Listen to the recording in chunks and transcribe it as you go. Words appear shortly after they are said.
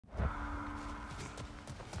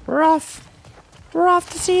We're off. We're off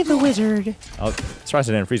to see the wizard. Oh, surprised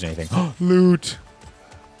I didn't freeze anything. Loot.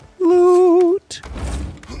 Loot.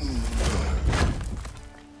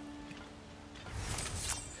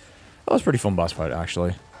 That was a pretty fun boss fight,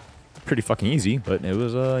 actually. Pretty fucking easy, but it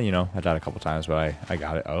was, you know, I died a couple times, but I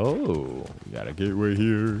got it. Oh, we got a gateway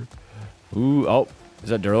here. Ooh, oh, is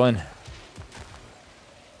that Durlin?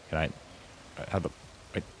 Can I have the,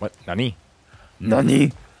 wait, what? Nani?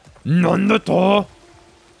 Nani? Nandato?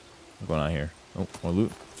 What's going on here? Oh, more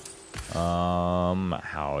loot.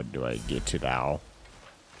 How do I get to thou?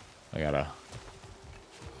 I gotta,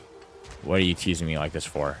 what are you teasing me like this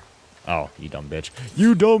for? Oh, you dumb bitch.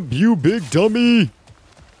 You big dummy!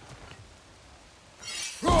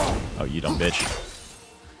 Oh, you dumb bitch.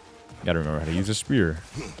 Gotta remember how to use a spear.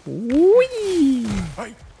 Whee!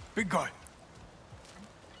 Hey, big guy.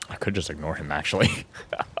 I could just ignore him, actually.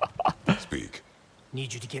 Speak.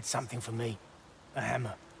 Need you to get something for me. A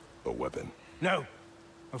hammer. A weapon. No.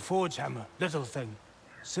 A forge hammer. Little thing.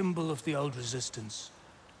 Symbol of the old resistance.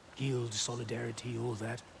 Guild, solidarity, all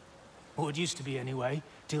that. Or it used to be anyway,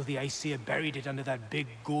 till the Aesir buried it under that big,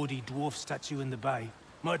 gaudy dwarf statue in the bay.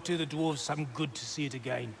 Might do the dwarves some good to see it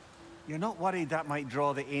again. You're not worried that might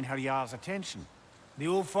draw the Einherjar's attention? The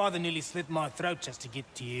old father nearly slit my throat just to get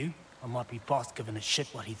to you. I might be past giving a shit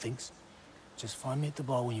what he thinks. Just find me at the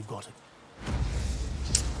bar when you've got it.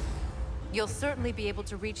 You'll certainly be able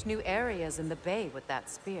to reach new areas in the bay with that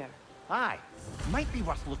spear. Aye. Might be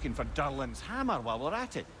worth looking for Durlin's hammer while we're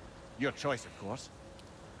at it. Your choice, of course.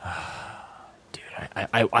 Dude,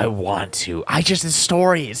 I want to. I just, the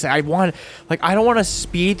story, I want, like, I don't want to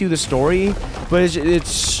speed through the story, but it's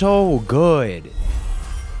so good.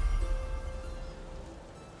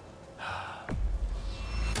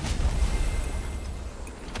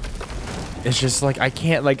 It's just like, I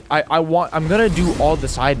can't, like, I'm gonna do all the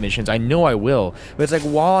side missions. I know I will. But it's like,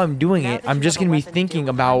 while I'm doing it, I'm just gonna be thinking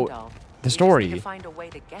about the story. You just need to find a way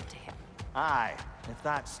to get to him. Aye, if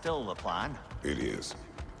that's still the plan. It is.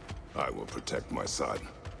 I will protect my son.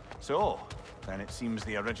 So, then it seems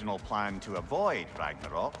the original plan to avoid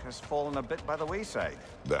Ragnarok has fallen a bit by the wayside.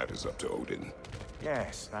 That is up to Odin.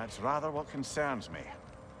 Yes, that's rather what concerns me.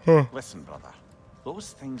 Listen, brother.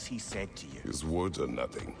 Those things he said to you. His words are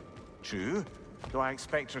nothing. True, though I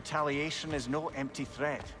expect retaliation is no empty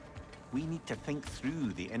threat. We need to think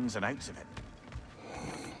through the ins and outs of it.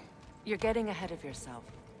 You're getting ahead of yourself.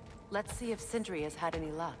 Let's see if Sindri has had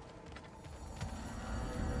any luck.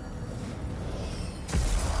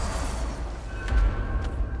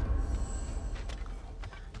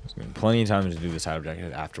 There's been plenty of times to do the side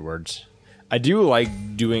objective afterwards. I do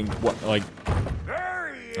like doing what, like.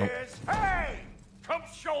 There he is! Hey! Come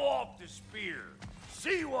show off the spear.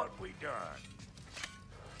 See what we done.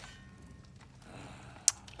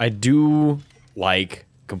 I do like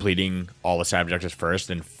completing all the side objectives first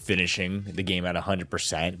and finishing the game at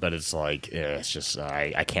 100%, but it's like, it's just,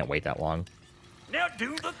 I can't wait that long. Now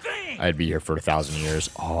do the thing! I'd be here for 1,000 years.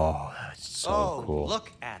 Oh, that's so cool.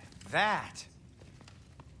 Look at that.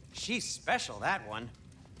 She's special, that one.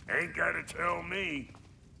 Ain't gotta tell me.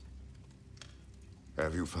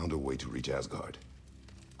 Have you found a way to reach Asgard?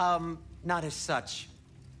 Not as such.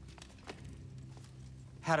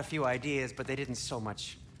 Had a few ideas, but they didn't so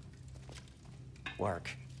much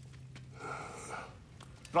work.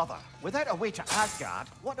 Brother, without a way to Asgard,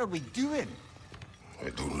 what are we doing?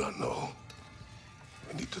 I do not know.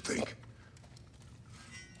 I need to think.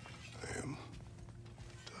 I am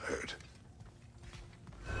tired.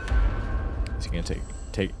 Is he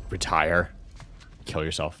gonna retire? Kill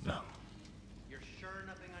yourself? No. You're sure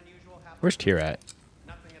nothing unusual happened? Where's Tyr at?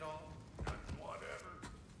 Nothing at all? Whatever.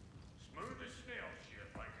 Smooth as snail shit,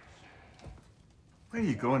 like I said. Where are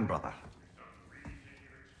you going, brother?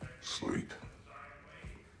 Sleep.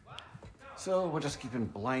 So we're just keeping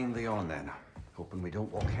blindly on then, hoping we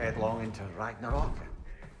don't walk headlong into Ragnarok.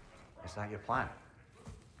 Is that your plan?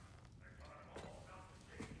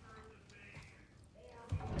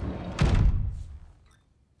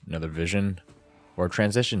 Another vision or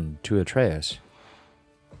transition to Atreus.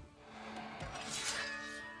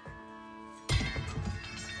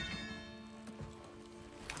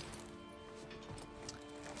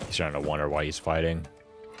 He's starting to wonder why he's fighting.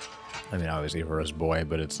 I mean, obviously for his boy,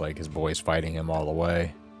 but it's like his boy's fighting him all the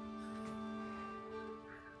way.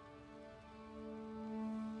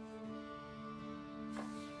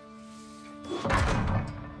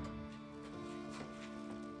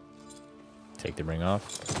 Take the ring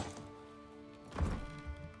off.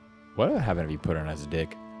 What happened if you put it on his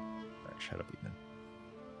dick? Alright, shut up, Ethan.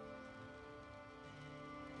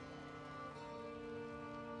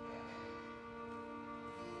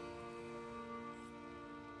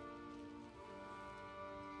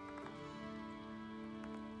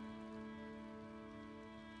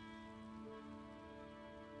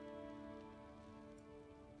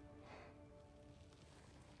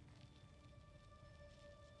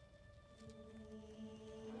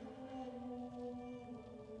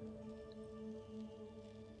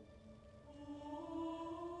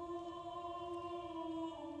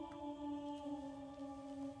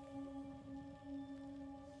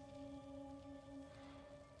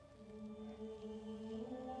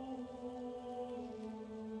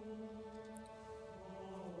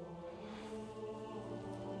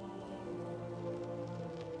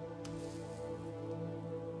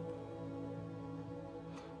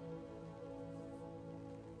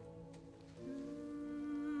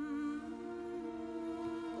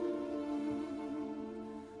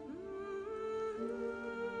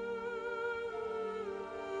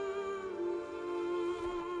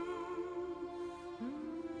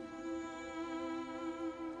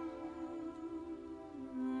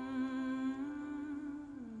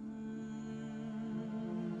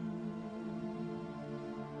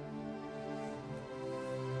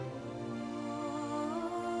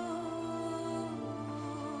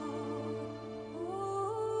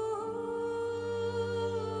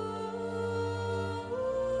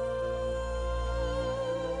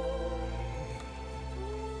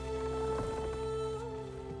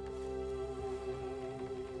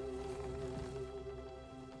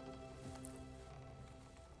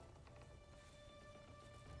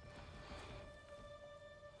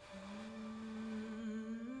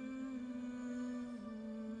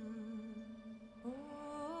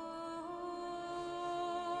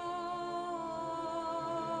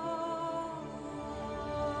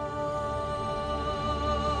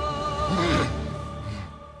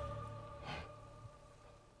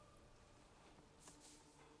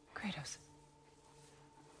 Kratos.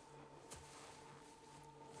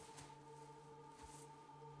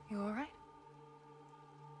 You all right?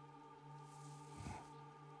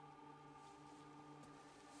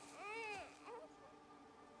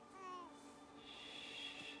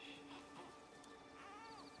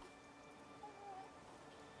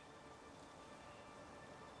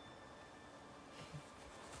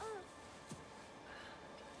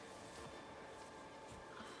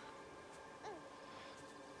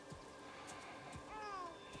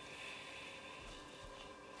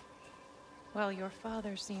 Well, your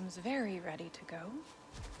father seems very ready to go.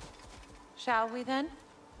 Shall we then?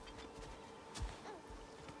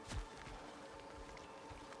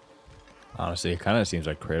 Honestly, it kind of seems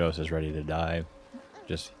like Kratos is ready to die.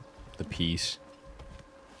 Just the peace.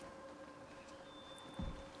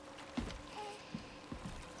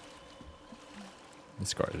 The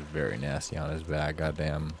scar is very nasty on his back,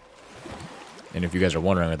 goddamn. And if you guys are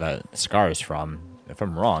wondering where that scar is from, if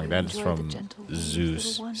I'm wrong, that's from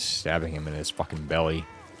Zeus stabbing him in his fucking belly.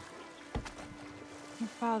 Your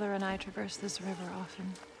father and I traverse this river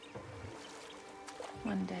often.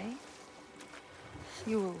 One day,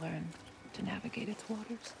 you will learn to navigate its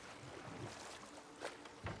waters.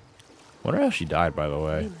 Wonder how she died, by the We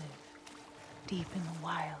way. live deep in the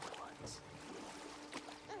wild woods.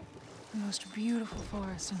 The most beautiful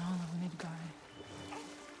forest in all of Midgard.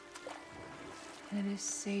 And it is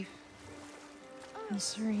safe and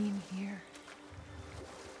serene here.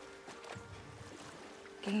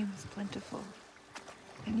 Game is plentiful,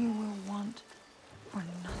 and you will want for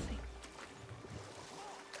nothing.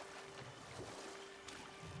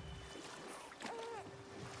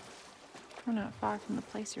 We're not far from the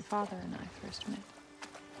place your father and I first met.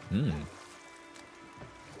 Hmm.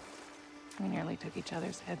 We nearly took each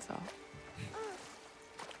other's heads off.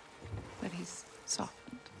 But he's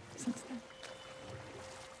softened since then.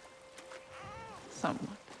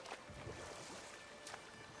 Somewhat.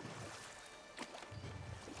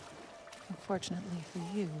 Unfortunately for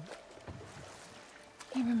you,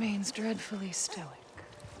 he remains dreadfully stoic.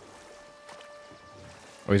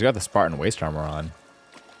 Oh, he's got the Spartan waist armor on.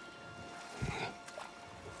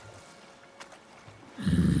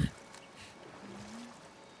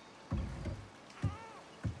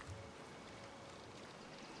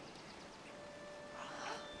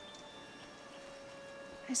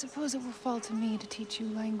 I suppose it will fall to me to teach you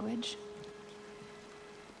language.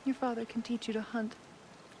 Your father can teach you to hunt.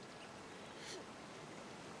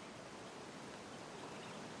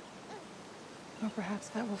 Or perhaps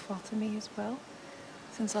that will fall to me as well,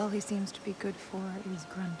 since all he seems to be good for is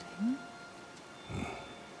grunting.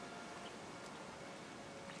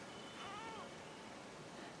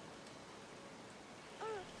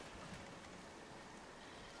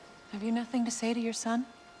 Have you nothing to say to your son?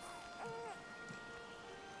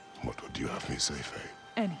 What would you have me say, Faye?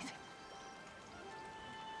 Anything.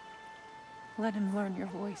 Let him learn your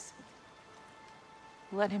voice.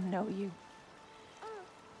 Let him know you.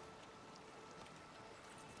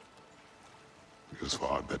 He is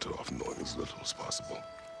far better off knowing as little as possible.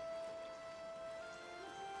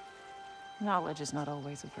 Knowledge is not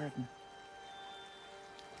always a burden.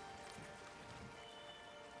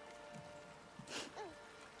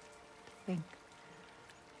 Think.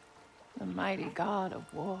 The mighty god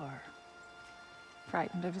of war,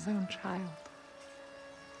 frightened of his own child.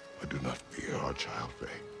 I do not fear our child, Faye.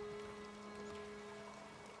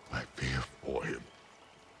 I fear for him.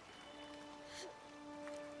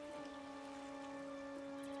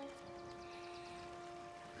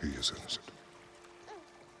 He is innocent.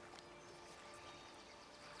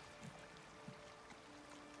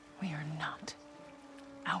 We are not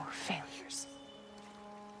our failures.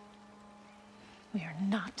 We are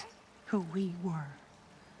not who we were.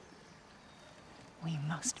 We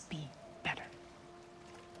must be better.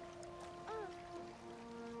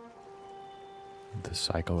 The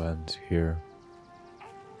cycle ends here.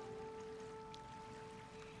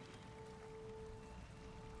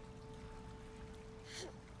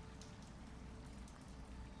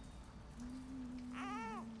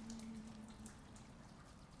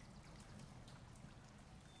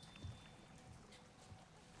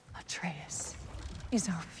 Atreus is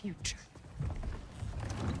our future.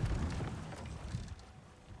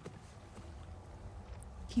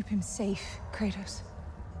 Keep him safe, Kratos.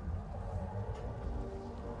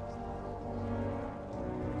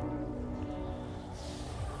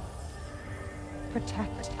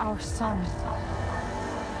 Protect our son.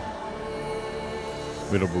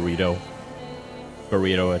 Little burrito.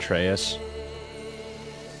 Burrito Atreus.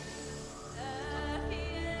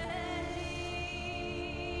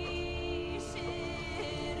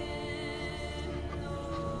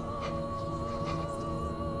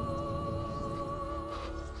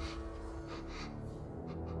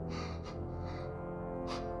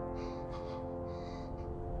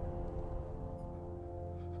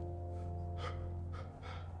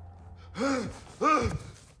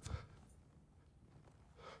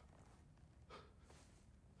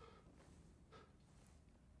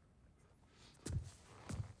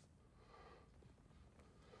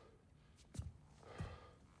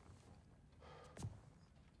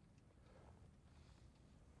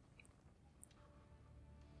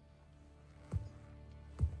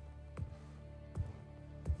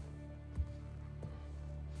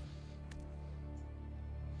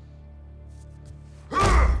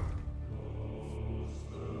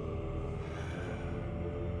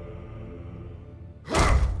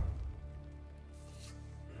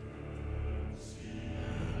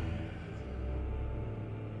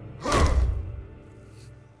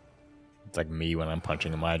 It's like me when I'm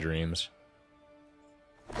punching in my dreams.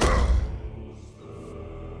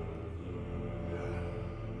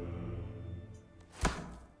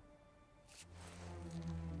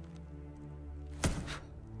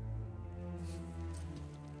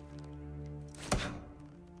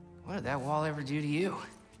 What did that wall ever do to you?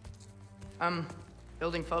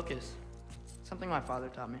 Building focus. Something my father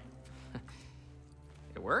taught me.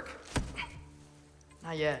 It work?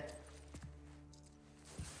 Not yet.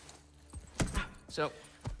 So,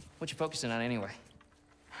 what you focusing on anyway?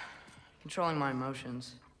 Controlling my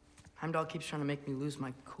emotions. Heimdall keeps trying to make me lose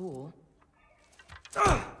my cool.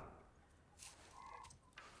 I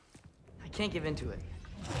can't give into it.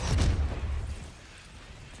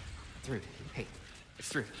 Through. Hey, it's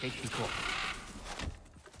through. Hey, be cool.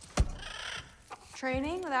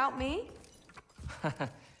 Training without me?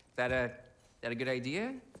 That a good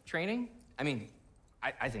idea? Training? I mean,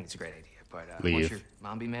 I think it's a great idea, but Leave. won't your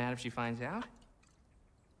mom be mad if she finds out?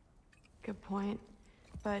 Good point.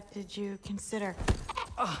 But did you consider...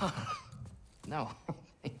 No,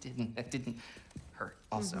 it didn't. That didn't hurt,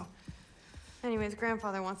 also. Anyways,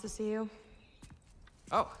 grandfather wants to see you.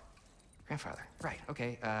 Oh, grandfather. Right,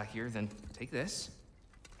 okay. Here, then take this.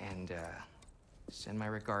 And, send my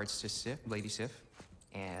regards to Sif, Lady Sif.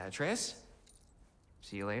 And, Triss.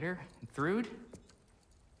 See you later. Thrud.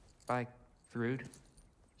 Bye, Thrud.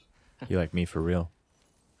 You like me for real?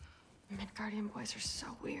 Midgardian boys are so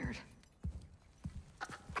weird.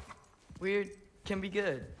 Weird can be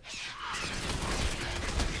good.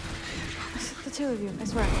 It's the two of you, I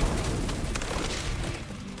swear.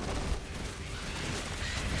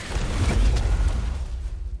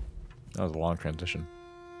 That was a long transition.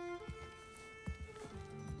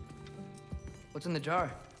 What's in the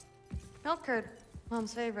jar? Milk curd,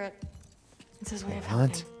 Mom's favorite. It's his way of What?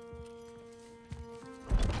 helping.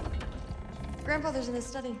 Grandfather's in his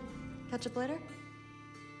study. Catch up later?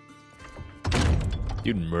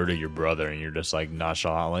 You'd murder your brother and you're just like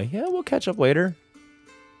nonchalantly, yeah, we'll catch up later.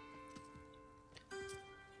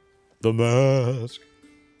 The mask.